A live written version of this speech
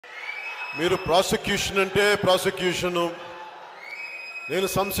మీరు ప్రాసిక్యూషన్ అంటే ప్రాసిక్యూషను నేను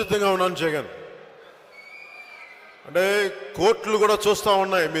సంసిద్ధంగా ఉన్నాను జగన్. అంటే కోర్టులు కూడా చూస్తూ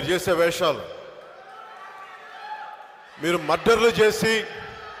ఉన్నాయి మీరు చేసే వేషాలు. మీరు మర్డర్లు చేసి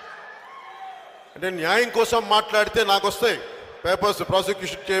అంటే న్యాయం కోసం మాట్లాడితే నాకు వస్తాయి పేపర్స్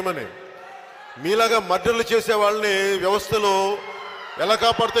ప్రాసిక్యూషన్ చేయమని. మీలాగా మర్డర్లు చేసే వాళ్ళని వ్యవస్థలో ఎలా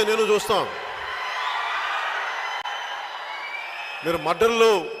కాపాడితే నేను చూస్తాను. మీరు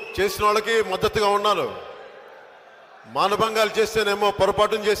మర్డర్లు చేసిన వాళ్ళకి మద్దతుగా ఉన్నారు, మానభంగాలు చేస్తేనేమో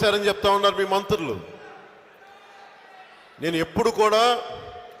పొరపాటును చేశారని చెప్తా ఉన్నారు మీ మంత్రులు. నేను ఎప్పుడు కూడా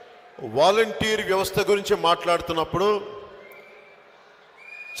వాలంటీర్ వ్యవస్థ గురించి మాట్లాడుతున్నప్పుడు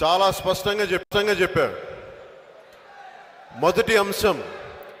చాలా స్పష్టంగా చెప్పారు. మొదటి అంశం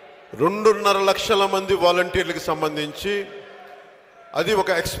 2.5 లక్షల మంది వాలంటీర్లకు సంబంధించి అది ఒక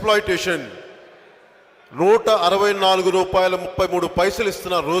ఎక్స్‌ప్లాయిటేషన్. 164 రూపాయల 33 పైసలు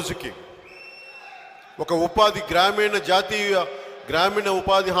ఇస్తున్నారు రోజుకి. ఒక ఉపాధి జాతీయ గ్రామీణ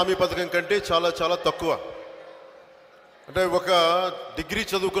ఉపాధి హామీ పథకం కంటే చాలా చాలా తక్కువ. అంటే ఒక డిగ్రీ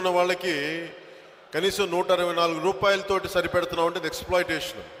చదువుకున్న వాళ్ళకి కనీసం 164 రూపాయలతోటి సరిపెడుతున్నాం అంటే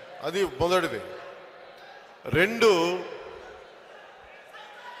ఎక్స్‌ప్లాయిటేషన్. అది మొదటిది. 2,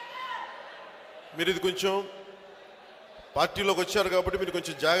 మీరు ఇది కొంచెం పార్టీలోకి వచ్చారు కాబట్టి మీరు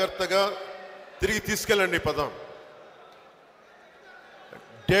కొంచెం జాగ్రత్తగా తిరిగి తీసుకెళ్ళండి ఈ పదం.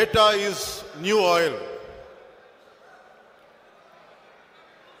 Data is new oil.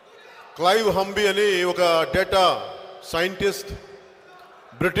 Clive హంబీ అని ఒక డేటా సైంటిస్ట్,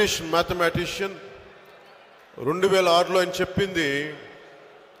 బ్రిటిష్ మ్యాథమెటిషియన్ 2006లో ఆయన చెప్పింది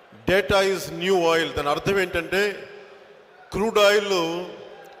డేటా ఈజ్ న్యూ ఆయిల్. దాని అర్థం ఏంటంటే క్రూడ్ ఆయిల్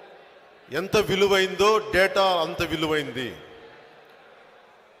ఎంత విలువైందో డేటా అంత విలువైంది.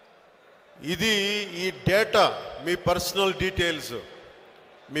 ఈ డేటా మీ పర్సనల్ డీటెయిల్స్,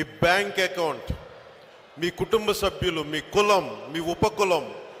 మీ బ్యాంక్ అకౌంట్, మీ కుటుంబ సభ్యులు, మీ కులం, మీ ఉపకులం,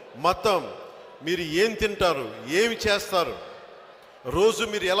 మతం, మీరు ఏం తింటారు, ఏమి చేస్తారు, రోజు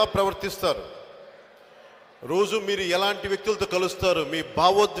మీరు ఎలా ప్రవర్తిస్తారు, రోజు మీరు ఎలాంటి వ్యక్తులతో కలుస్తారు, మీ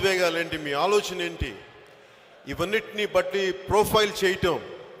భావోద్వేగాలు ఏంటి, మీ ఆలోచన ఏంటి, ఇవన్నిటిని బట్టి ప్రొఫైల్ చేయటం,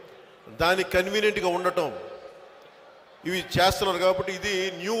 దానికి కన్వీనియంట్గా ఉండటం, ఇవి చేస్తున్నారు. కాబట్టి ఇది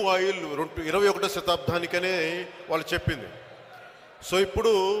న్యూ ఆయిల్ 21వ శతాబ్దానికనే వాళ్ళు చెప్పింది. సో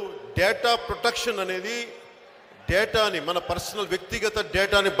ఇప్పుడు డేటా ప్రొటెక్షన్ అనేది డేటాని, మన పర్సనల్ వ్యక్తిగత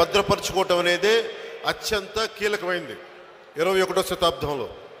డేటాని భద్రపరచుకోవటం అనేదే అత్యంత కీలకమైంది 21వ శతాబ్దంలో.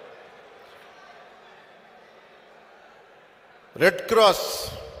 రెడ్ క్రాస్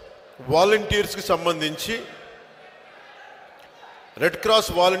వాలంటీర్స్కి సంబంధించి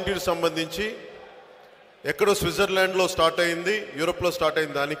ఎక్కడో స్విట్జర్లాండ్లో స్టార్ట్ అయింది, యూరోప్లో స్టార్ట్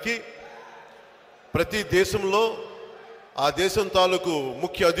అయిన దానికి ప్రతి దేశంలో ఆ దేశం తాలూకు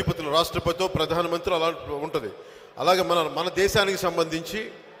ముఖ్య అధిపతులు, రాష్ట్రపతితో ప్రధానమంత్రి అలా ఉంటుంది. అలాగే మన దేశానికి సంబంధించి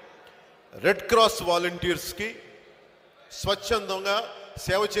రెడ్ క్రాస్ వాలంటీర్స్కి స్వచ్ఛందంగా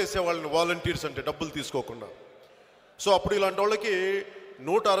సేవ చేసే వాళ్ళని వాలంటీర్స్ అంటే డబ్బులు తీసుకోకుండా. సో అప్పుడు ఇలాంటి వాళ్ళకి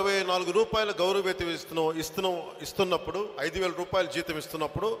 164 రూపాయల గౌరవవేతనం ఇస్తున్నప్పుడు 5,000 రూపాయల జీతం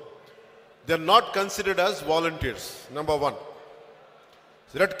ఇస్తున్నప్పుడు they are not considered as volunteers. Number 1.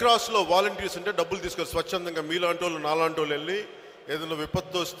 Red క్రాస్లో volunteers అంటే డబ్బులు తీసుకొని స్వచ్ఛందంగా మీలాంటి వాళ్ళు నాలాంటి వాళ్ళు వెళ్ళి ఏదైనా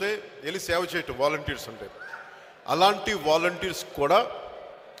విపత్తు వస్తే వెళ్ళి సేవ చేయటం వాలంటీర్స్ అంటే. అలాంటి వాలంటీర్స్ కూడా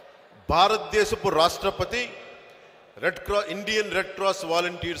భారతదేశపు రాష్ట్రపతి ఇండియన్ రెడ్ క్రాస్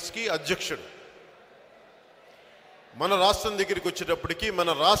వాలంటీర్స్కి అధ్యక్షుడు. మన రాష్ట్రం దగ్గరికి వచ్చేటప్పటికి మన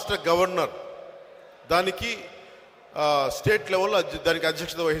రాష్ట్ర గవర్నర్ దానికి స్టేట్ లెవెల్లో దానికి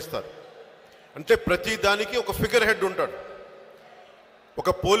అధ్యక్షత వహిస్తారు. అంటే ప్రతి దానికి ఒక ఫిగర్ హెడ్ ఉంటాడు. ఒక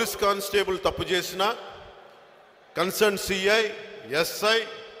పోలీస్ కానిస్టేబుల్ తప్పు చేసినా concern CI, SI,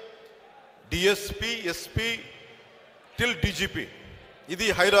 DSP, SP till DGP, ఇది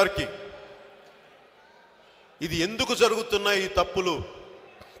హైరార్కీ. ఇది ఎందుకు జరుగుతున్నాయి ఈ తప్పులు?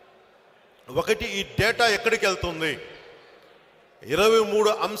 ఒకటి, ఈ డేటా ఎక్కడికి వెళ్తుంది?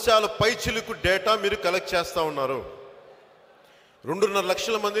 23 అంశాల పైచిలుకు డేటా మీరు కలెక్ట్ చేస్తూ ఉన్నారు. 2.5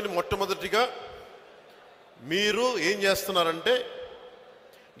 లక్షల మందిని మొట్టమొదటిగా మీరు ఏం చేస్తున్నారంటే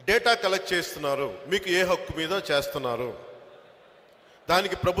డేటా కలెక్ట్ చేస్తున్నారు. మీకు ఏ హక్కు మీద చేస్తున్నారు?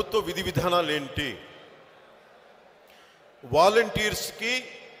 దానికి ప్రభుత్వ విధి విధానాలు ఏంటి? వాలంటీర్స్కి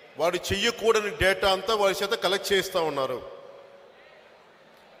వాడు చెయ్యకూడని డేటా అంతా వారి చేత కలెక్ట్ చేస్తూ ఉన్నారు.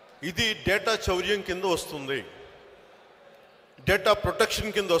 ఇది డేటా చౌర్యం కింద వస్తుంది, డేటా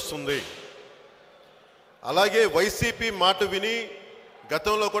ప్రొటెక్షన్ కింద వస్తుంది. అలాగే వైసీపీ మాట విని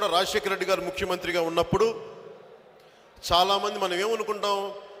గతంలో కూడా రాజశేఖర రెడ్డి గారు ముఖ్యమంత్రిగా ఉన్నప్పుడు చాలామంది మనం ఏమనుకుంటాం,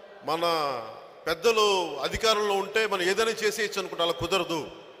 మన పెద్దలు అధికారంలో ఉంటే మనం ఏదైనా చేసేయచ్చు అనుకుంటాం. అలా కుదరదు.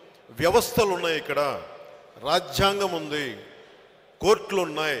 వ్యవస్థలు ఉన్నాయి, ఇక్కడ రాజ్యాంగం ఉంది, కోర్టులు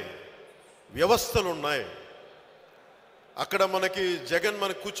ఉన్నాయి, వ్యవస్థలు ఉన్నాయి. అక్కడ మనకి జగన్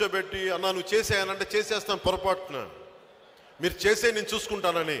మనకు కూర్చోబెట్టి అన్నా నువ్వు చేసేయనంటే చేసేస్తాను పొరపాటున, మీరు చేసే నేను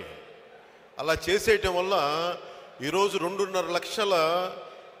చూసుకుంటానని అలా చేసేయటం వల్ల ఈరోజు 2.5 లక్షల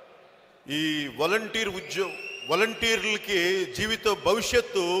ఈ వాలంటీర్లకి జీవిత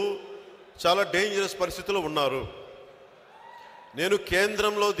భవిష్యత్తు చాలా డేంజరస్ పరిస్థితిలో ఉన్నారు. నేను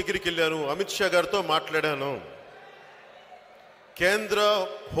కేంద్రంలో దగ్గరికి వెళ్ళాను, అమిత్ షా గారితో మాట్లాడాను, కేంద్ర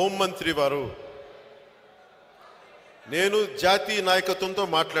హోంమంత్రి వారు, నేను జాతీయ నాయకత్వంతో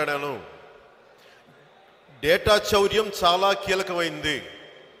మాట్లాడాను. డేటా చౌర్యం చాలా కీలకమైంది.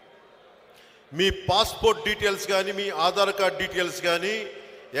 మీ పాస్పోర్ట్ డీటెయిల్స్ కానీ మీ ఆధార్ కార్డ్ డీటెయిల్స్ కానీ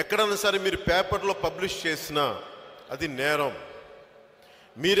ఎక్కడైనా సరే మీరు పేపర్లో పబ్లిష్ చేసినా అది నేరం.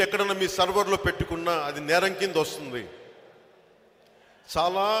 మీరు ఎక్కడన్నా మీ సర్వర్లో పెట్టుకున్నా అది నేరం కింద వస్తుంది.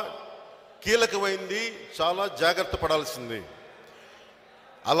 చాలా కీలకమైంది, చాలా జాగ్రత్త పడాల్సింది.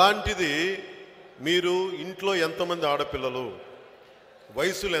 అలాంటిది మీరు ఇంట్లో ఎంతమంది ఆడపిల్లలు,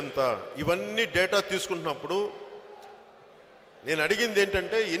 వయసులు ఎంత, ఇవన్నీ డేటా తీసుకుంటున్నప్పుడు నేను అడిగింది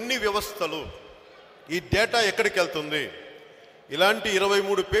ఏంటంటే ఎన్ని వ్యవస్థలు, ఈ డేటా ఎక్కడికి వెళ్తుంది? ఇలాంటి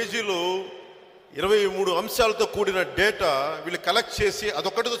 23 పేజీలు 23 అంశాలతో కూడిన డేటా వీళ్ళు కలెక్ట్ చేసి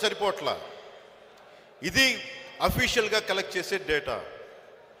అదొక్కటితో సరిపోవట్లా. ఇది అఫీషియల్గా కలెక్ట్ చేసే డేటా.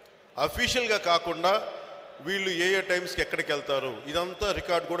 అఫీషియల్గా కాకుండా వీళ్ళు ఏ టైమ్స్కి ఎక్కడికి వెళ్తారు ఇదంతా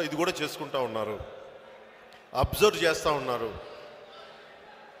రికార్డ్ కూడా ఇది కూడా చేసుకుంటా ఉన్నారు, అబ్జర్వ్ చేస్తూ ఉన్నారు.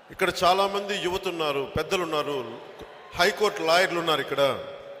 ఇక్కడ చాలామంది యువత ఉన్నారు, పెద్దలు ఉన్నారు, హైకోర్టు లాయర్లు ఉన్నారు, ఇక్కడ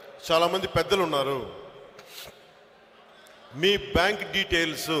చాలామంది పెద్దలు ఉన్నారు. మీ బ్యాంక్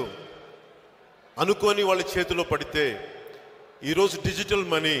డీటెయిల్స్ అనుకోని వాళ్ళ చేతిలో పడితే ఈరోజు డిజిటల్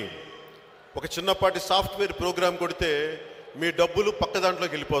మనీ, ఒక చిన్నపాటి సాఫ్ట్వేర్ ప్రోగ్రామ్ కొడితే మీ డబ్బులు పక్క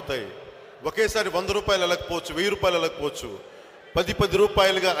దాంట్లోకి వెళ్ళిపోతాయి. ఒకేసారి 100 రూపాయలు వెళ్ళకపోవచ్చు, 1000 రూపాయలు వెళ్ళకపోవచ్చు, 10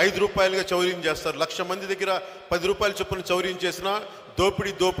 రూపాయలుగా 5 రూపాయలుగా చౌర్యం చేస్తారు. 1,00,000 మంది దగ్గర 10 రూపాయల చొప్పున చౌర్యం చేసినా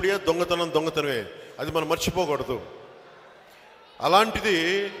దోపిడీయే, దొంగతనమే. అది మనం మర్చిపోకూడదు. అలాంటిది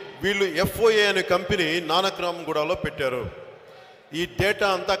వీళ్ళు FOA అనే కంపెనీ నానక్రామ్గూడలో పెట్టారు. ఈ డేటా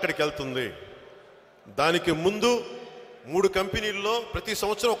అంతా అక్కడికి వెళ్తుంది. దానికి ముందు 3 కంపెనీల్లో ప్రతి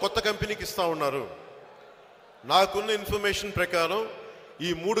సంవత్సరం కొత్త కంపెనీకి ఇస్తూ ఉన్నారు. నాకున్న ఇన్ఫర్మేషన్ ప్రకారం ఈ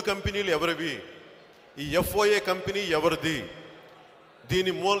 3 కంపెనీలు ఎవరివి, ఈ FOA కంపెనీ ఎవరిది,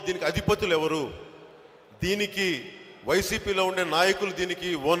 దీనికి అధిపతులు ఎవరు, దీనికి వైసీపీలో ఉండే నాయకులు దీనికి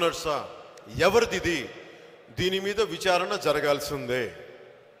ఓనర్సా, ఎవరిది, దీని మీద విచారణ జరగాల్సిందే.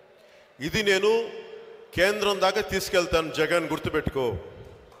 ఇది నేను కేంద్రం దాకా తీసుకెళ్తాను. జగన్ గుర్తుపెట్టుకో.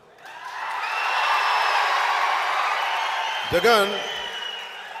 జగన్,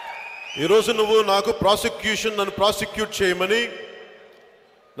 ఈరోజు నువ్వు నాకు నన్ను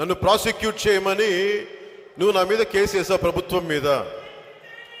ప్రాసిక్యూట్ చేయమని నువ్వు నా మీద కేసు వేసావు, ప్రభుత్వం మీద.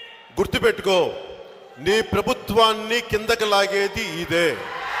 గుర్తుపెట్టుకో, నీ ప్రభుత్వాన్ని కిందకి లాగేది ఇదే.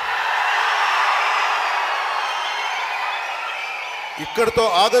 ఇక్కడితో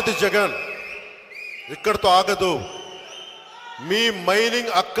ఆగదు జగన్, ఇక్కడితో ఆగదు. మీ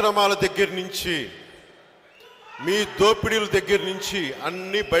మైనింగ్ అక్రమాల దగ్గర నుంచి, మీ దోపిడీల దగ్గర నుంచి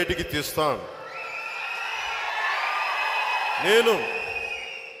అన్ని బయటికి తీస్తాం. నేను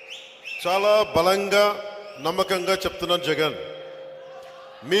చాలా బలంగా నమ్మకంగా చెప్తున్నాను జగన్,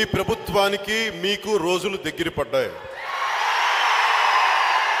 మీ ప్రభుత్వానికి మీకు రోజులు దగ్గర పడ్డాయి.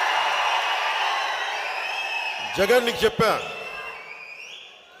 జగన్ నీకు చెప్పా,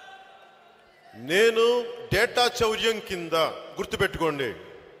 నేను డేటా చౌర్యం కింద, గుర్తుపెట్టుకోండి,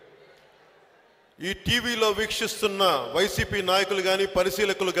 ఈ టీవీలో వీక్షిస్తున్న వైసీపీ నాయకులు కానీ,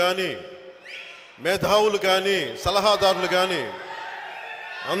 పరిశీలకులు కానీ, మేధావులు కానీ, సలహాదారులు కానీ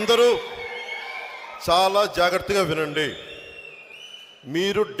అందరూ చాలా జాగ్రత్తగా వినండి.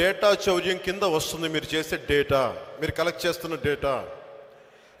 మీరు డేటా చౌర్యం కింద వస్తుంది. మీరు చేసే డేటా, మీరు కలెక్ట్ చేస్తున్న డేటా.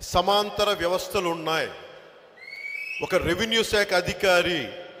 సమాంతర వ్యవస్థలు ఉన్నాయి. ఒక రెవెన్యూ శాఖ అధికారి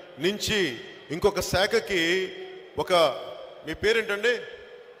నుంచి ఇంకొక శాఖకి మీ పేరేంటండి?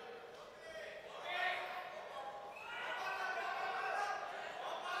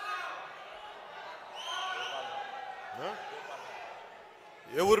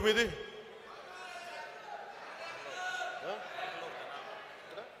 ఏ ఊరు మీది?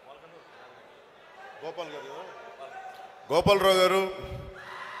 గోపాలరావు గారు,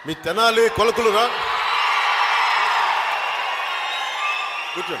 మీ తెనాలి కొలకులురా,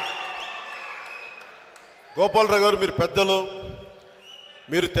 కూర్చోండి. గోపాలరావు గారు, మీరు పెద్దలు,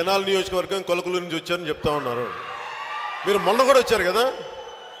 మీరు తెనాలి నియోజకవర్గం కొలకులు నుంచి వచ్చారని చెప్తా ఉన్నారు. మీరు మొన్న కూడా వచ్చారు కదా,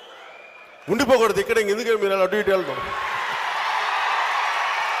 ఉండిపోకూడదు ఇక్కడ. ఎందుకంటే మీరు అలా అటు ఇటు వెళ్తాం.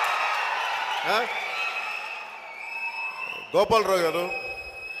 గోపాలరావు గారు,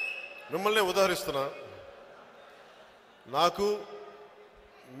 మిమ్మల్ని ఉదాహరిస్తున్నా. నాకు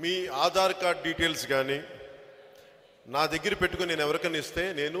మీ ఆధార్ కార్డ్ డీటెయిల్స్ కానీ నా దగ్గర పెట్టుకుని నేను ఎవరికైనా ఇస్తే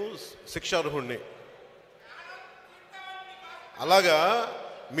నేను శిక్షార్హుణ్ణి. అలాగా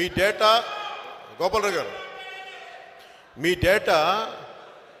మీ డేటా, గోపాలరావు గారు, మీ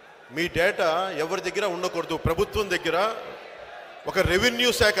డేటా ఎవరి దగ్గర ఉండకూడదు. ప్రభుత్వం దగ్గర ఒక రెవెన్యూ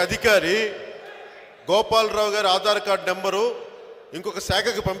శాఖ అధికారి గోపాలరావు గారి ఆధార్ కార్డు నెంబరు ఇంకొక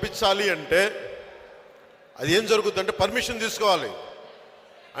శాఖకి పంపించాలి అంటే అది ఏం జరుగుతుందంటే పర్మిషన్ తీసుకోవాలి.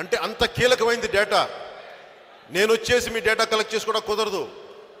 అంటే అంత కీలకమైంది డేటా. నేను వచ్చేసి మీ డేటా కలెక్ట్ చేసుకోవడం కుదరదు.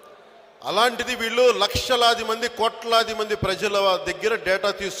 అలాంటిది వీళ్ళు లక్షలాది మంది, కోట్లాది మంది ప్రజల దగ్గర డేటా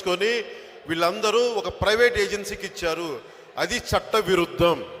తీసుకొని వీళ్ళందరూ ఒక ప్రైవేట్ ఏజెన్సీకి ఇచ్చారు. అది చట్ట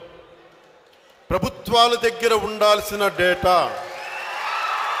విరుద్ధం. ప్రభుత్వాల దగ్గర ఉండాల్సిన డేటా,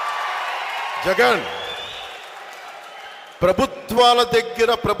 జగన్,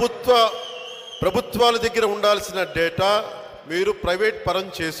 ప్రభుత్వాల దగ్గర ఉండాల్సిన డేటా మీరు ప్రైవేట్ పరం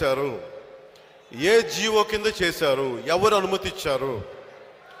చేశారు. ఏ జీవో కింద చేశారు? ఎవరు అనుమతి ఇచ్చారు?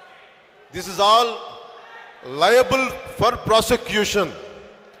 This is all liable for prosecution.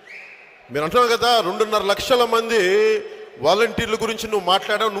 మీరు అంటున్నావు కదా 2.5 లక్షల మంది వాలంటీర్ల గురించి నువ్వు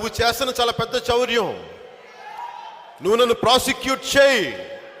మాట్లాడావు. నువ్వు చేస్తున్న చాలా పెద్ద చౌర్యం. నువ్వు నన్ను ప్రాసిక్యూట్ చేయి,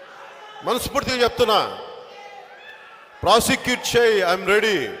 మనస్ఫూర్తిగా చెప్తున్నా. ప్రాసిక్యూట్ చేయి, ఐఎమ్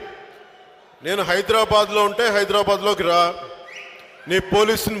రెడీ. నేను హైదరాబాద్లో ఉంటే హైదరాబాద్లోకి రా, నీ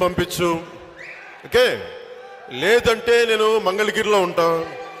పోలీసుని పంపించు, ఓకే? లేదంటే నేను మంగళగిరిలో ఉంటా.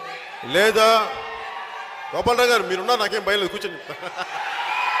 లేదా గోపాలరావు గారు మీరున్నా, నాకేం భయం లేదు, కూర్చొని.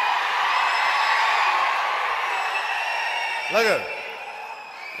 అలాగా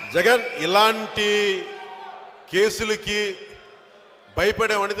జగన్, ఇలాంటి కేసులకి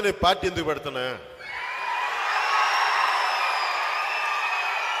భయపడేవాడితే నేను పార్టీ ఎందుకు పెడుతున్నా?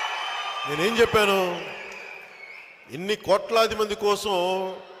 నేనేం చెప్పాను? ఇన్ని కోట్లాది మంది కోసం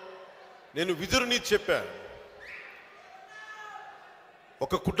నేను విధులు నీతి చెప్పా.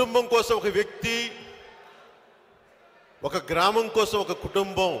 ఒక కుటుంబం కోసం ఒక వ్యక్తి, ఒక గ్రామం కోసం ఒక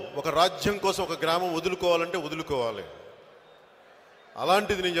కుటుంబం, ఒక రాజ్యం కోసం ఒక గ్రామం వదులుకోవాలంటే వదులుకోవాలి.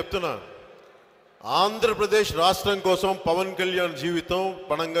 అలాంటిది నేను చెప్తున్నా, ఆంధ్రప్రదేశ్ రాష్ట్రం కోసం పవన్ కళ్యాణ్ జీవితం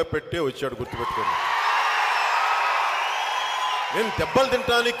పణంగా పెట్టే వచ్చాడు, గుర్తుపెట్టుకోండి. నేను దెబ్బలు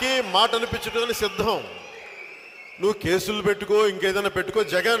తినడానికి, మాట అనిపించడానికి సిద్ధం. నువ్వు కేసులు పెట్టుకో, ఇంకేదైనా పెట్టుకో.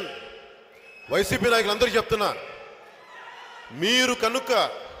 జగన్, వైసీపీ నాయకులందరికీ చెప్తున్నా, మీరు కనుక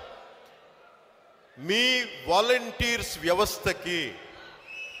మీ వాలంటీర్స్ వ్యవస్థకి,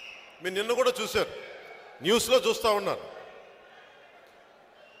 మీరు నిన్న కూడా చూశారు, న్యూస్లో చూస్తూ ఉన్నారు,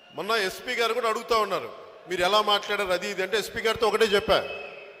 మొన్న ఎస్పీ గారు కూడా అడుగుతూ ఉన్నారు మీరు ఎలా మాట్లాడారు అది ఇది అంటే, ఎస్పీ గారితో ఒకటే చెప్పా,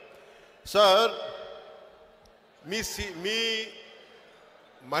 సార్ మీ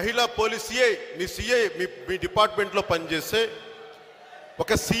మహిళా పోలీస్ సిఐ, మీ సిఐ, మీ డిపార్ట్మెంట్లో పనిచేసే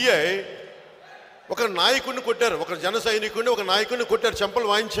ఒక సిఐ ఒక నాయకుడిని కొట్టారు, ఒక జన సైనికుడిని, ఒక నాయకుడిని కొట్టారు, చెంపలు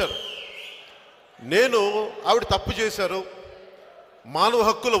వాయించారు. నేను ఆవిడ తప్పు చేశారు, మానవ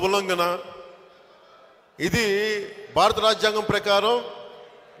హక్కుల ఉల్లంఘన, ఇది భారత రాజ్యాంగం ప్రకారం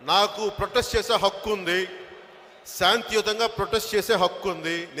నాకు ప్రొటెస్ట్ చేసే హక్కు ఉంది, శాంతియుతంగా ప్రొటెస్ట్ చేసే హక్కు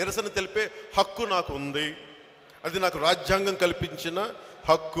ఉంది, నిరసన తెలిపే హక్కు నాకు ఉంది, అది నాకు రాజ్యాంగం కల్పించిన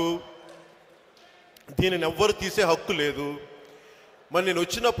హక్కు, దీనిని ఎవ్వరు తీసే హక్కు లేదు. మరి నేను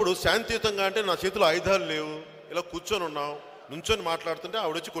వచ్చినప్పుడు శాంతియుతంగా అంటే నా చేతిలో ఆయుధాలు లేవు, ఇలా కూర్చొని ఉన్నాం, నుంచొని మాట్లాడుతుంటే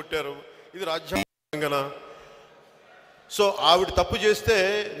ఆవిడ వచ్చి కొట్టారు, ఇది రాజ్యాంగన. సో ఆవిడ తప్పు చేస్తే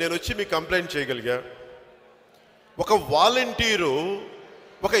నేను వచ్చి మీకు కంప్లైంట్ చేయగలిగా. ఒక వాలంటీరు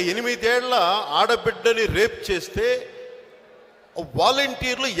ఒక 8 ఏళ్ల ఆడబిడ్డని రేప్ చేస్తే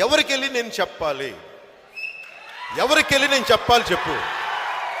వాలంటీర్లు ఎవరికెళ్ళి నేను చెప్పాలి? ఎవరికెళ్ళి నేను చెప్పాలి చెప్పు?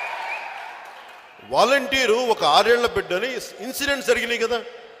 వాలంటీరు ఒక 6 ఏళ్ల బిడ్డని, ఇన్సిడెంట్స్ జరిగినాయి కదా,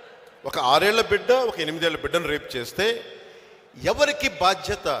 ఒక 6 ఏళ్ల బిడ్డ ఒక 8 ఏళ్ల బిడ్డను రేప్ చేస్తే ఎవరికి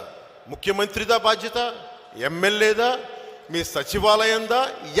బాధ్యత? ముఖ్యమంత్రిదా బాధ్యత? ఎమ్మెల్యేదా? మీ సచివాలయందా?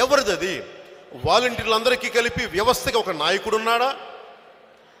 ఎవరిది అది? వాలంటీర్లందరికీ కలిపి వ్యవస్థకి ఒక నాయకుడు ఉన్నాడా?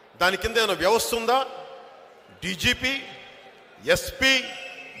 దాని కింద ఏమైనా వ్యవస్థ ఉందా? DGP, SP,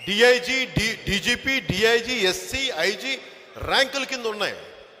 DIG, DGP, DIG, SC, IG ర్యాంకుల కింద ఉన్నాయి,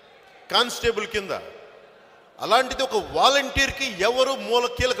 కానిస్టేబుల్ కింద. అలాంటిది ఒక వాలంటీర్కి ఎవరు మూల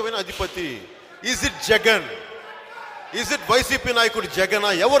కీలకమైన అధిపతి? Is it Jagan? Is it YCP నాయకుడు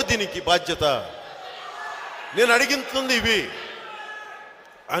జగనా? ఎవరు దీనికి బాధ్యత? నేను అడిగింది ఇవి.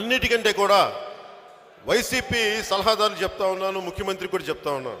 అన్నిటికంటే కూడా వైసీపీ సలహాదారులు చెప్తా ఉన్నాను, ముఖ్యమంత్రి కూడా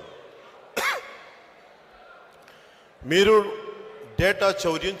చెప్తా ఉన్నాను, మీరు డేటా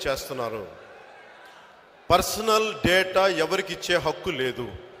చౌర్యం చేస్తున్నారు. పర్సనల్ డేటా ఎవరికి ఇచ్చే హక్కు లేదు.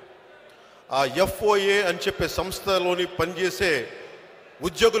 ఆ FOA అని చెప్పే సంస్థలోని పనిచేసే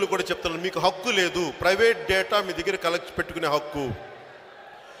ఉద్యోగులు కూడా చెప్తున్నారు, మీకు హక్కు లేదు, ప్రైవేట్ డేటా మీ దగ్గర కలెక్ట్ పెట్టుకునే హక్కు.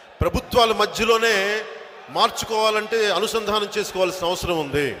 ప్రభుత్వాల మధ్యలోనే మార్చుకోవాలంటే అనుసంధానం చేసుకోవాల్సిన అవసరం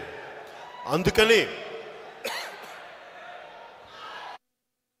ఉంది. అందుకని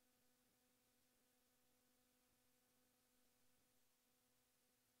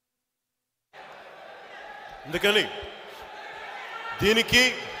దీనికి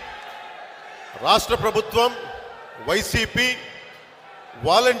రాష్ట్ర ప్రభుత్వం, వైసీపీ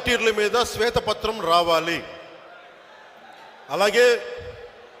వాలంటీర్ల మీద శ్వేతపత్రం రావాలి. అలాగే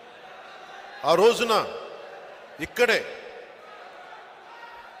ఆ రోజున ఇక్కడే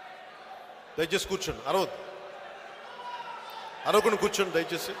దయచేసి కూర్చోండి, అరవకుండా కూర్చోండి,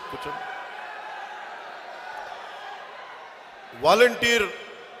 దయచేసి కూర్చోండి.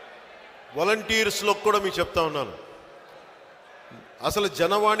 వాలంటీర్స్లో కూడా మీకు చెప్తా ఉన్నాను, అసలు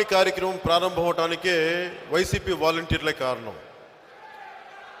జనవాణి కార్యక్రమం ప్రారంభం అవటానికే వైసీపీ వాలంటీర్లే కారణం.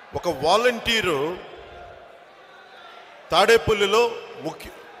 ఒక వాలంటీరు తాడేపల్లిలో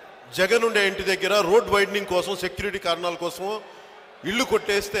జగన్ ఉండే ఇంటి దగ్గర రోడ్ వైడనింగ్ కోసం, సెక్యూరిటీ కారణాల కోసం ఇల్లు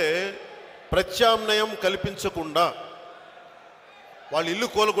కొట్టేస్తే ప్రత్యామ్నాయం కల్పించకుండా వాళ్ళు ఇల్లు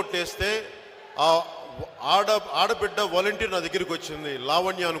కూలగొట్టేస్తే ఆ ఆడబిడ్డ వాలంటీర్ నా దగ్గరికి వచ్చింది,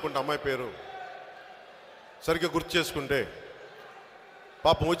 లావణ్య అనుకుంటా అమ్మాయి పేరు, సరిగ్గా గుర్తు చేసుకుంటే.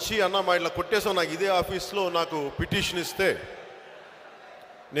 పాపం వచ్చి, అన్న మా ఇట్లా కొట్టేసాం, నాకు ఇదే ఆఫీస్లో నాకు పిటిషన్ ఇస్తే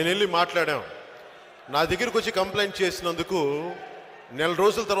నేను వెళ్ళి మాట్లాడాం. నా దగ్గరికి వచ్చి కంప్లైంట్ చేసినందుకు నెల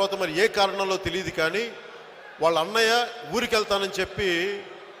రోజుల తర్వాత మరి ఏ కారణంలో తెలియదు కానీ వాళ్ళ అన్నయ్య ఊరికి వెళ్తానని చెప్పి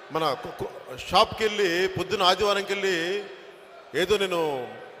మన షాప్కి వెళ్ళి పొద్దున ఆదివారంకి వెళ్ళి ఏదో నేను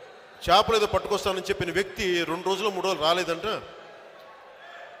చేపలు ఏదో పట్టుకొస్తానని చెప్పిన వ్యక్తి 2 రోజులు 3 రోజులు రాలేదంట.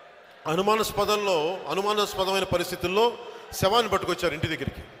 అనుమానాస్పదమైన పరిస్థితుల్లో శవాన్ని పట్టుకొచ్చారు ఇంటి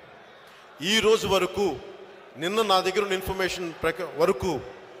దగ్గరికి. ఈ రోజు వరకు, నిన్న నా దగ్గర ఉన్న ఇన్ఫర్మేషన్ వరకు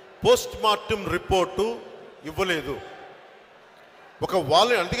పోస్ట్ మార్టం రిపోర్టు ఇవ్వలేదు.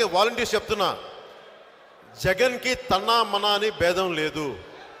 అందుకే వాలంటీర్స్ చెప్తున్నా, జగన్కి తన్నా మనా అని భేదం లేదు.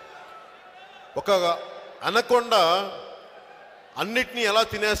 ఒక అనకొండ అన్నిటినీ ఎలా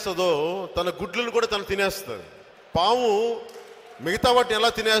తినేస్తుందో తన గుడ్లను కూడా తను తినేస్తుంది. పాము మిగతా వాటిని ఎలా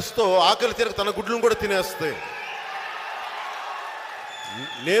తినేస్తో ఆకలి తీరక తన గుడ్లను కూడా తినేస్తాయి.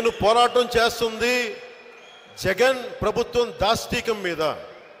 నేను పోరాటం చేస్తుంది జగన్ ప్రభుత్వం దాష్టీకం మీద,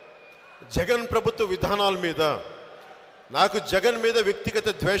 జగన్ ప్రభుత్వ విధానాల మీద. నాకు జగన్ మీద వ్యక్తిగత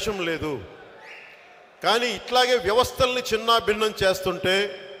ద్వేషం లేదు, కానీ ఇట్లాగే వ్యవస్థల్ని చిన్న భిన్నం చేస్తుంటే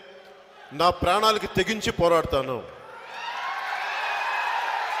నా ప్రాణాలకి తెగించి పోరాడతాను.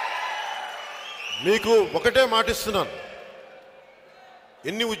 మీకు ఒకటే మాటిస్తున్నాను,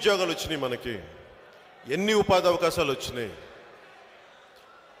 ఎన్ని ఉద్యోగాలు వచ్చినాయి మనకి, ఎన్ని ఉపాధి అవకాశాలు వచ్చినాయి.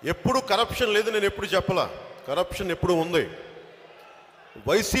 ఎప్పుడు కరప్షన్ లేదు, నేను ఎప్పుడు చెప్పలా, కరప్షన్ ఎప్పుడు ఉంది.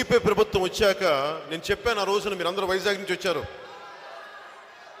 వైసీపీ ప్రభుత్వం వచ్చాక నేను చెప్పాను, ఆ రోజున మీరు అందరూ వైజాగ్ నుంచి వచ్చారు,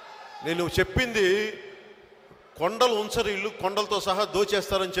 నేను చెప్పింది కొండలు ఉంచరు, ఇల్లు కొండలతో సహా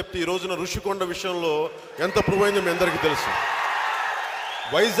దోచేస్తారని చెప్తే ఈ రోజున ఋషికొండ విషయంలో ఎంత ప్రూవ్ అయిందో మీ అందరికీ తెలుసు.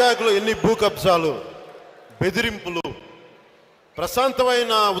 వైజాగ్లో ఎన్ని భూ కబ్జాలు, బెదిరింపులు,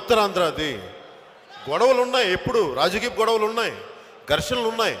 ప్రశాంతమైన ఉత్తరాంధ్ర, అది గొడవలు ఉన్నాయి, ఎప్పుడు రాజకీయ గొడవలు ఉన్నాయి, ఘర్షణలు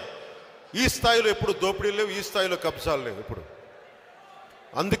ఉన్నాయి. ఈ స్థాయిలో ఎప్పుడు దోపిడీలు లేవు, ఈ స్థాయిలో కబ్జాలు లేవు ఇప్పుడు.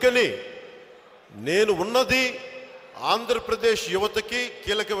 అందుకని నేను ఉన్నది ఆంధ్రప్రదేశ్ యువతకి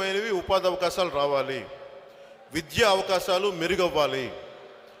కీలకమైనవి ఉపాధి అవకాశాలు రావాలి, విద్యా అవకాశాలు మెరుగవ్వాలి,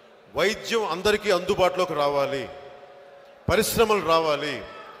 వైద్యం అందరికీ అందుబాటులోకి రావాలి, పరిశ్రమలు రావాలి,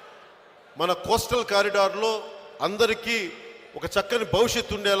 మన కోస్టల్ కారిడార్లో అందరికీ ఒక చక్కని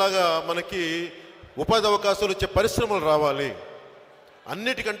భవిష్యత్తు ఉండేలాగా మనకి ఉపాధి అవకాశాలు వచ్చే పరిశ్రమలు రావాలి.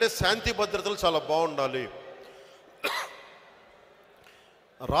 అన్నిటికంటే శాంతి భద్రతలు చాలా బాగుండాలి.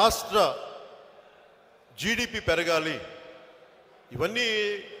 రాష్ట్ర జీడిపి పెరగాలి. ఇవన్నీ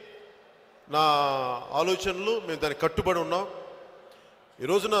నా ఆలోచనలు, మేము దానికి కట్టుబడి ఉన్నాం. ఈ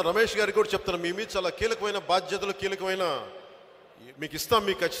రోజున రమేష్ గారికి కూడా చెప్తున్నాం, మీ మీద చాలా కీలకమైన బాధ్యతలు, కీలకమైన మీకు ఇస్తాం,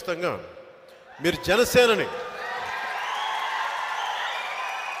 మీకు ఖచ్చితంగా. మీరు జనసేనని,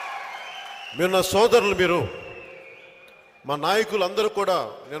 మీరు నా సోదరులు, మీరు మా నాయకులు అందరూ కూడా,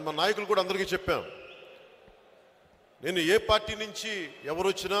 నేను మా నాయకులు కూడా అందరికీ చెప్పాను, నేను ఏ పార్టీ నుంచి ఎవరు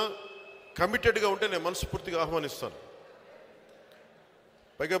వచ్చినా కమిటెడ్గా ఉంటే నేను మనస్ఫూర్తిగా ఆహ్వానిస్తాను.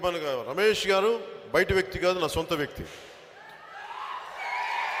 పైగా మనకు రమేష్ గారు బయట వ్యక్తి కాదు, నా సొంత వ్యక్తి.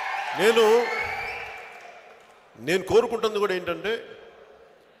 నేను కోరుకుంటుంది కూడా ఏంటంటే,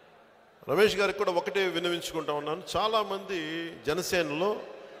 రమేష్ గారికి కూడా ఒకటే విన్నవించుకుంటా ఉన్నాను, చాలామంది జనసేనలో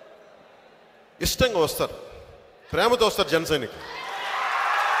ఇష్టంగా వస్తారు, ప్రేమతో వస్తారు జన సైనికులు,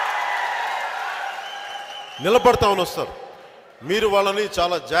 నిలబడతామని వస్తారు. మీరు వాళ్ళని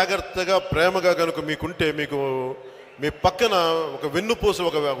చాలా జాగ్రత్తగా ప్రేమగా కనుక మీకుంటే మీకు మీ పక్కన ఒక వెన్నుపూస,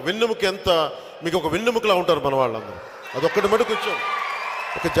 ఒక వెన్నెముక, ఎంత మీకు ఒక వెన్నెముకలా ఉంటారు మన వాళ్ళందరూ. అదొక్కటి మటు కొంచెం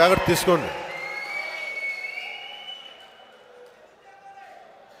ఒక జాగ్రత్త తీసుకోండి.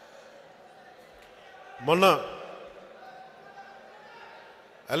 మొన్న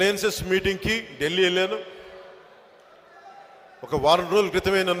అలయన్సెస్ మీటింగ్కి ఢిల్లీ వెళ్ళాను. ఒక వారం రోజుల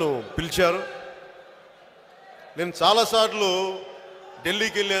క్రితమే నన్ను పిలిచారు. నేను చాలాసార్లు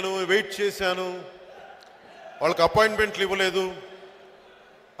ఢిల్లీకి వెళ్ళాను, వెయిట్ చేశాను. వాళ్ళకి అపాయింట్మెంట్స్ ఇవ్వలేదు.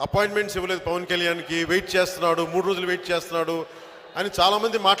 పవన్ కళ్యాణ్కి వెయిట్ చేస్తున్నాడు, 3 రోజులు వెయిట్ చేస్తున్నాడు అని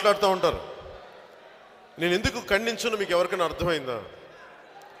చాలామంది మాట్లాడుతూ ఉంటారు. నేను ఎందుకు ఖండించను మీకు ఎవరికైనా అర్థమైందా?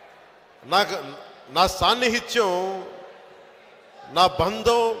 నా సాన్నిహిత్యం, నా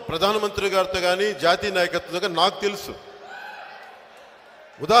బంధం ప్రధానమంత్రి గారితో కానీ జాతీయ నాయకత్వంతో కానీ నాకు తెలుసు.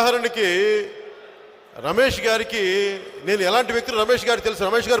 ఉదాహరణకి రమేష్ గారికి నేను ఎలాంటి వ్యక్తిని రమేష్ గారికి తెలుసు.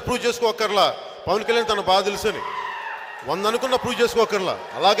 రమేష్ గారు ప్రూవ్ చేసుకోకర్లా, పవన్ కళ్యాణ్ తన బాధ తెలుసని 100 అనుకున్నా ప్రూవ్ చేసుకోకర్లా.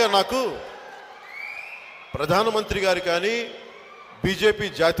 అలాగే నాకు ప్రధానమంత్రి గారు కానీ బీజేపీ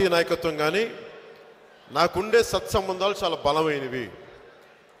జాతీయ నాయకత్వం కానీ నాకుండే సత్సంబంధాలు చాలా బలమైనవి.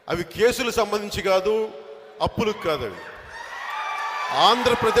 అవి కేసులకు సంబంధించి కాదు, అప్పులకు కాదు, అవి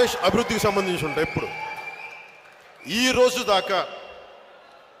ఆంధ్రప్రదేశ్ అభివృద్ధికి సంబంధించి ఉంటాయి. ఇప్పుడు ఈ రోజు దాకా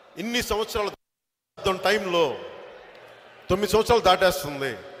ఇన్ని సంవత్సరాల టైంలో 9 సంవత్సరాలు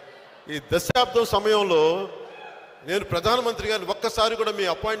దాటేస్తుంది. ఈ దశాబ్దం సమయంలో నేను ప్రధానమంత్రి గారిని ఒక్కసారి కూడా మీ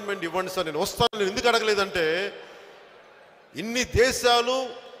అపాయింట్మెంట్ ఇవ్వండి సార్, నేను వస్తాను. నేను ఎందుకు అడగలేదంటే ఇన్ని దేశాలు,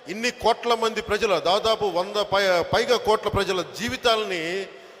 ఇన్ని కోట్ల మంది ప్రజల, దాదాపు 100 పైగా కోట్ల ప్రజల జీవితాలని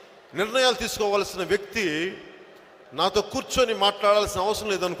నిర్ణయాలు తీసుకోవాల్సిన వ్యక్తి నాతో కూర్చొని మాట్లాడాల్సిన అవసరం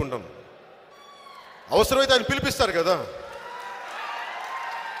లేదనుకుంటాను. అవసరమైతే ఆయన పిలిపిస్తారు కదా.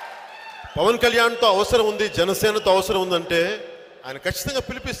 పవన్ కళ్యాణ్తో అవసరం ఉంది, జనసేనతో అవసరం ఉందంటే ఆయన ఖచ్చితంగా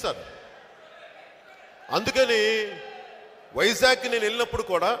పిలిపిస్తారు. అందుకని వైజాగ్కి నేను వెళ్ళినప్పుడు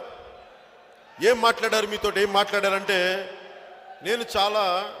కూడా ఏం మాట్లాడారు, మీతో ఏం మాట్లాడారంటే నేను చాలా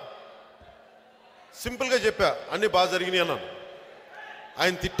సింపుల్గా చెప్పా, అన్నీ బాగా జరిగినాయి అన్నాను.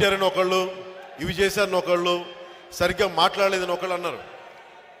 ఆయన తిట్టారని ఒకళ్ళు, ఇవి చేశారని ఒకళ్ళు, సరిగ్గా మాట్లాడలేదని ఒకళ్ళు అన్నారు.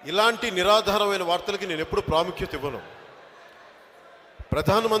 ఇలాంటి నిరాధారమైన వార్తలకి నేను ఎప్పుడు ప్రాముఖ్యత ఇవ్వను.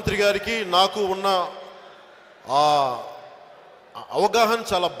 ప్రధానమంత్రి గారికి నాకు ఉన్న ఆ అవగాహన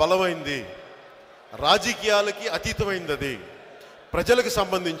చాలా బలమైంది, రాజకీయాలకి అతీతమైంది, అది ప్రజలకు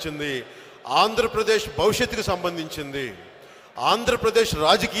సంబంధించింది, ఆంధ్రప్రదేశ్ భవిష్యత్తుకు సంబంధించింది, ఆంధ్రప్రదేశ్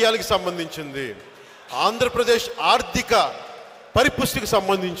రాజకీయాలకు సంబంధించింది, ఆంధ్రప్రదేశ్ ఆర్థిక పరిపుష్టికి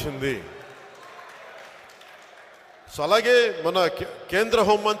సంబంధించింది. సో అలాగే మన కేంద్ర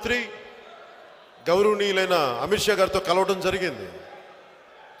హోంమంత్రి గౌరవనీయులైన అమిత్ షా గారితో కలవడం జరిగింది.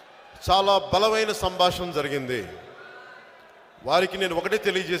 చాలా బలమైన సంభాషణ జరిగింది. వారికి నేను ఒకటే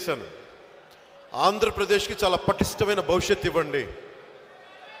తెలియజేశాను, ఆంధ్రప్రదేశ్కి చాలా పటిష్టమైన భవిష్యత్తు ఇవ్వండి,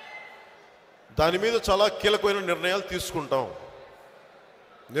 దాని మీద చాలా కీలకమైన నిర్ణయాలు తీసుకుంటాం.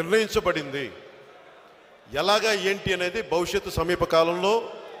 నిర్ణయించబడింది. ఎలాగా ఏంటి అనేది భవిష్యత్తు సమీప కాలంలో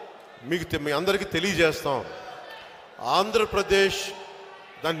మీ అందరికీ తెలియజేస్తాం. ఆంధ్రప్రదేశ్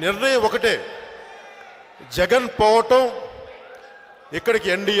దాని నిర్ణయం ఒకటే, జగన్ పోవటం, ఇక్కడికి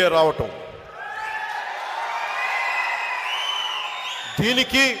ఎన్డీఏ రావటం.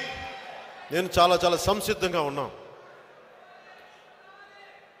 దీనికి నేను చాలా చాలా సంసిద్ధంగా ఉన్నాం.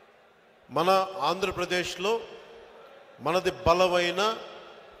 మన ఆంధ్రప్రదేశ్లో మనది బలమైన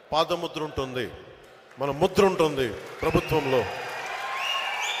పాదముద్ర ఉంటుంది, మన ముద్ర ఉంటుంది ప్రభుత్వంలో.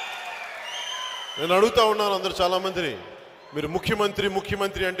 నేను అడుగుతా ఉన్నాను అందరు చాలామందిని, మీరు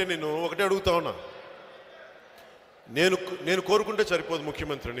ముఖ్యమంత్రి అంటే నేను ఒకటే అడుగుతా ఉన్నా, నేను కోరుకుంటే సరిపోదు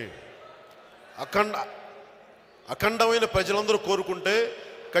ముఖ్యమంత్రిని. అఖండమైన ప్రజలందరూ కోరుకుంటే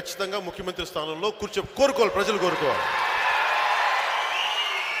ఖచ్చితంగా ముఖ్యమంత్రి స్థానంలో కోరుకోవాలి, ప్రజలు కోరుకోవాలి.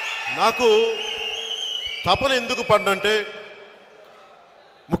 నాకు తపన ఎందుకు పడ్డంటే,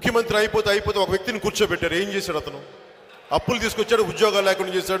 ముఖ్యమంత్రి అయిపోతే ఒక వ్యక్తిని కూర్చోబెట్టారు. ఏం చేశాడు అతను? అప్పులు తీసుకొచ్చాడు, ఉద్యోగాలు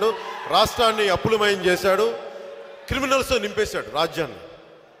లేకుండా చేశాడు, రాష్ట్రాన్ని అప్పులమయం చేశాడు, క్రిమినల్స్తో నింపేశాడు రాజ్యాన్ని.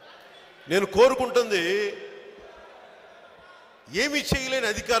 నేను కోరుకుంటుంది ఏమీ చేయలేని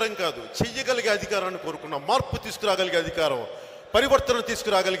అధికారం కాదు, చెయ్యగలిగే అధికారాన్ని కోరుకున్నా. మార్పు తీసుకురాగలిగే అధికారం, పరివర్తన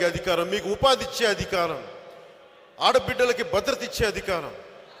తీసుకురాగలిగే అధికారం, మీకు ఉపాధి ఇచ్చే అధికారం, ఆడబిడ్డలకి భద్రత ఇచ్చే అధికారం,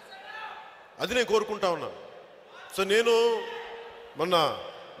 అది నేను కోరుకుంటా ఉన్నాను. సో నేను మొన్న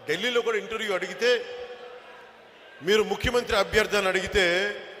ఢిల్లీలో కూడా ఇంటర్వ్యూ అడిగితే, మీరు ముఖ్యమంత్రి అభ్యర్థి అని అడిగితే,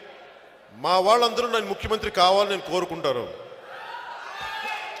 మా వాళ్ళందరూ నన్ను ముఖ్యమంత్రి కావాలని నేను కోరుకుంటారు.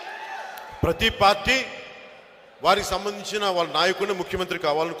 ప్రతి పార్టీ వారికి సంబంధించిన వాళ్ళ నాయకుడిని ముఖ్యమంత్రి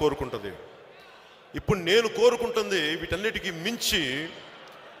కావాలని కోరుకుంటుంది. ఇప్పుడు నేను కోరుకుంటుంది వీటన్నిటికీ మించి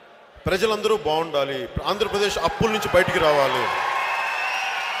ప్రజలందరూ బాగుండాలి, ఆంధ్రప్రదేశ్ అప్పుల నుంచి బయటికి రావాలి.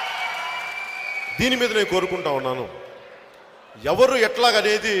 దీని మీద నేను కోరుకుంటా ఉన్నాను. ఎవరు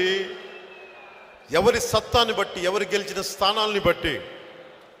ఎట్లాగనేది ఎవరి సత్తాన్ని బట్టి, ఎవరు గెలిచిన స్థానాల్ని బట్టి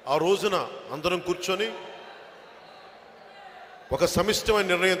ఆ రోజున అందరం కూర్చొని ఒక సమిష్టమైన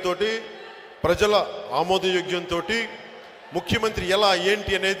నిర్ణయంతో, ప్రజల ఆమోదయోగ్యంతో ముఖ్యమంత్రి ఎలా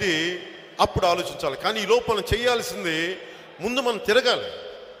ఏంటి అనేది అప్పుడు ఆలోచించాలి. కానీ ఈ లోపల చేయాల్సింది ముందు మనం తిరగాలి,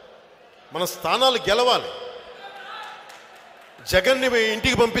 మన స్థానాలు గెలవాలి, జగన్ని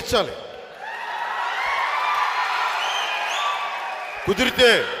ఇంటికి పంపించాలి,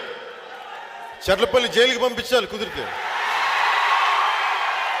 కుదిరితే చర్లపల్లి జైలుకి పంపించాలి, కుదిరితే.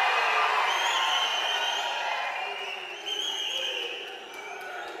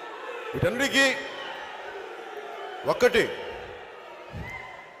 వీటన్నిటికీ ఒక్కటి,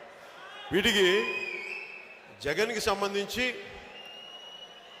 వీటికి జగన్కి సంబంధించి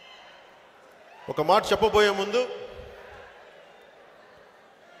ఒక మాట చెప్పబోయే ముందు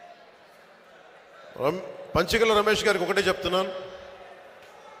పంచకల రమేష్ గారికి ఒకటే చెప్తున్నాను.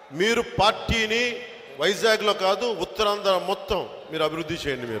 మీరు పార్టీని వైజాగ్లో కాదు, ఉత్తరాంధ్ర మొత్తం మీరు అభివృద్ధి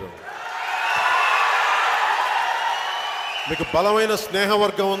చేయండి. మీకు బలమైన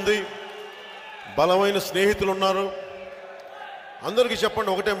స్నేహవర్గం ఉంది, బలమైన స్నేహితులు ఉన్నారు. అందరికీ చెప్పండి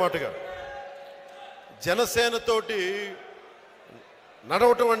ఒకటే మాటగా, జనసేనతోటి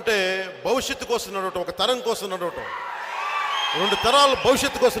నడవటం అంటే భవిష్యత్తు కోసం నడవటం, ఒక తరం కోసం నడవటం, 2 తరాలు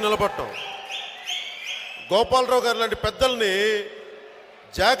భవిష్యత్తు కోసం నిలబడటం. గోపాలరావు గారు లాంటి పెద్దల్ని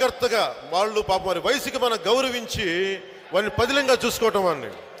జాగ్రత్తగా, వాళ్ళు పాపం వారి వయసుకి మనం గౌరవించి వారిని పదిలంగా చూసుకోవటం.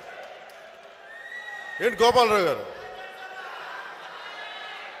 వాడిని ఏంటి గోపాలరావు గారు,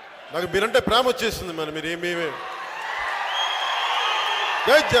 నాకు మీరంటే ప్రేమ వచ్చేసింది. మీరు ఏమేమి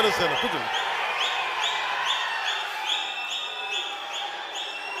జై జనసేన.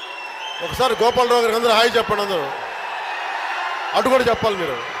 ఒకసారి గోపాలరావు గారికి అందరూ హాయ్ చెప్పండి. అందరూ అటు కూడా చెప్పాలి.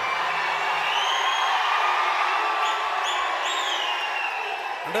 మీరు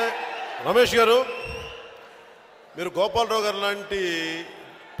అంటే రమేష్ గారు, మీరు గోపాలరావు గారు లాంటి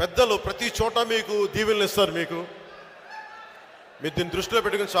పెద్దలు ప్రతి చోట మీకు దీవెనలు ఇస్తారు. మీరు దీన్ని దృష్టిలో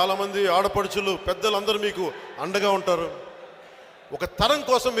పెట్టుకుని చాలామంది ఆడపడుచులు, పెద్దలు అందరూ మీకు అండగా ఉంటారు. ఒక తరం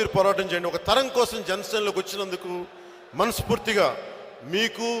కోసం మీరు పోరాటం చేయండి. ఒక తరం కోసం జనసేనలోకి వచ్చినందుకు మనస్ఫూర్తిగా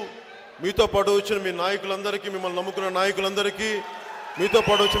మీకు, మీతో పాటు వచ్చిన మీ నాయకులందరికీ, మిమ్మల్ని నమ్ముకున్న నాయకులందరికీ, మీతో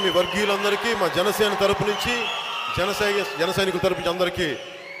పాటు వచ్చిన మీ వర్గీయులందరికీ, మా జనసేన తరపు నుంచి, జన సైనికుల తరపు నుంచి అందరికీ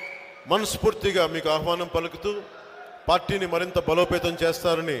మనస్ఫూర్తిగా మీకు ఆహ్వానం పలుకుతూ పార్టీని మరింత బలోపేతం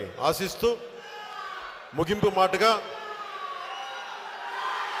చేస్తారని ఆశిస్తూ ముగింపు మాటగా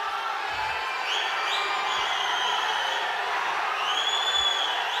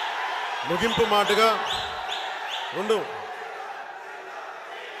రెండు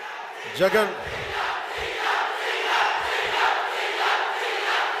జగన్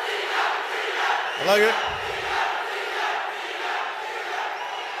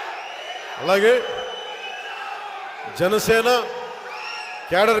అలాగే జనసేన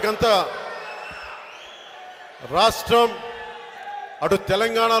క్యాడర్కంతా రాష్ట్రం, అటు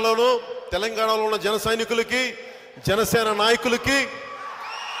తెలంగాణలో ఉన్న జన సైనికులకి, జనసేన నాయకులకి,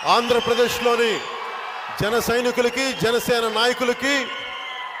 ఆంధ్రప్రదేశ్లోని జన సైనికులకి, జనసేన నాయకులకి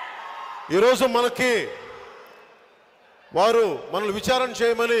ఈరోజు వారు మనల్ని విచారణ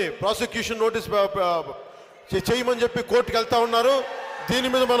చేయమని, ప్రాసిక్యూషన్ నోటీస్ చేయమని చెప్పి కోర్టుకు వెళ్తా ఉన్నారు. దీని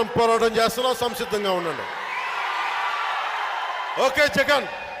మీద మనం పోరాటం చేస్తున్నాం. సంసిద్ధంగా ఉండండి. ఓకే జగన్,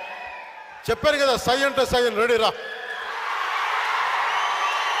 చెప్పారు కదా, సై అంటే సై అని, రెడీ రా,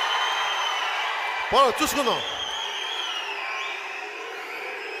 చూసుకుందాం.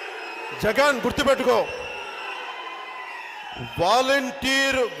 జగన్ గుర్తుపెట్టుకో,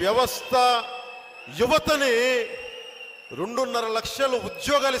 వాలంటీర్ వ్యవస్థ యువతని 2.5 లక్షలు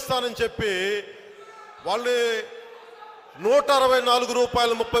ఉద్యోగాలు ఇస్తానని చెప్పి వాళ్ళు 164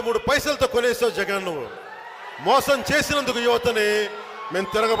 రూపాయలు 33 పైసలతో కొనేసావు జగన్. నువ్వు మోసం చేసినందుకు యువతని మేము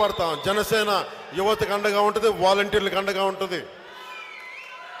తిరగబడతాం. జనసేన యువతకు అండగా ఉంటుంది, వాలంటీర్లకు అండగా ఉంటుంది.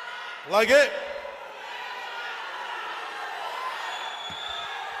 అలాగే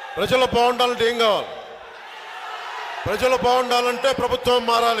ప్రజలు బాగుండాలంటే ఏం కావాలి? ప్రజలు బాగుండాలంటే ప్రభుత్వం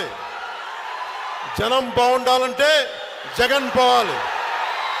మారాలి. జనం బాగుండాలంటే జగన్ పోవాలి.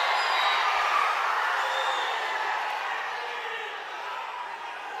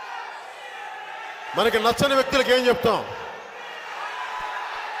 మనకి నచ్చని వ్యక్తులకు ఏం చెప్తాం?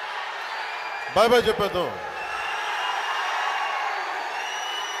 బాయ్ బాయ్ చెప్పేద్దాం.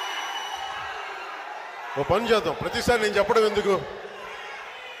 ఓ పని చేద్దాం, ప్రతిసారి నేను చెప్పడం ఎందుకు,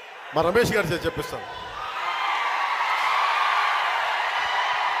 మా రమేష్ గారి చేత చెప్పిస్తాను.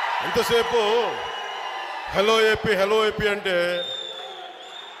 ఎంతసేపు హలో ఏపీ అంటే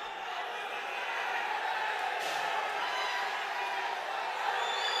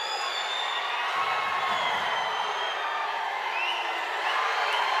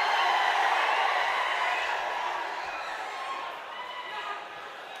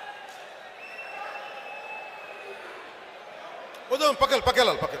వద్దాం, పక్కన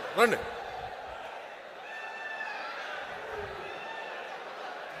రండి.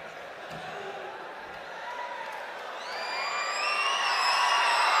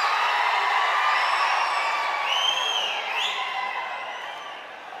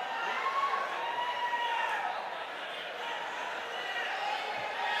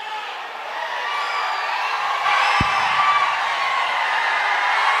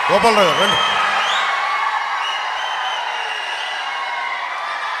 గోపాలరావు గారు రండి.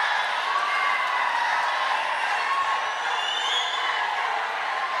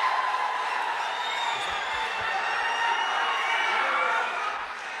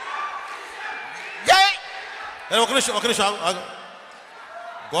 ఒక నిమిషం ఆగు.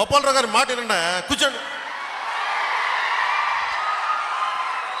 గోపాలరావు గారి మాట వినండి, కూర్చోండి.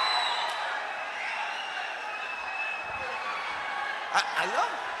 Hello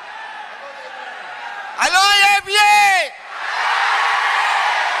hello AP,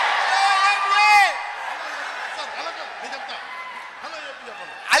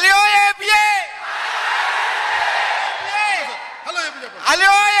 hello AP,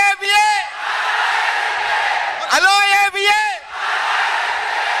 hello AP, hello AP.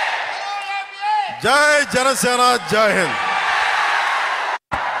 జై జనసేన, జై హింద్.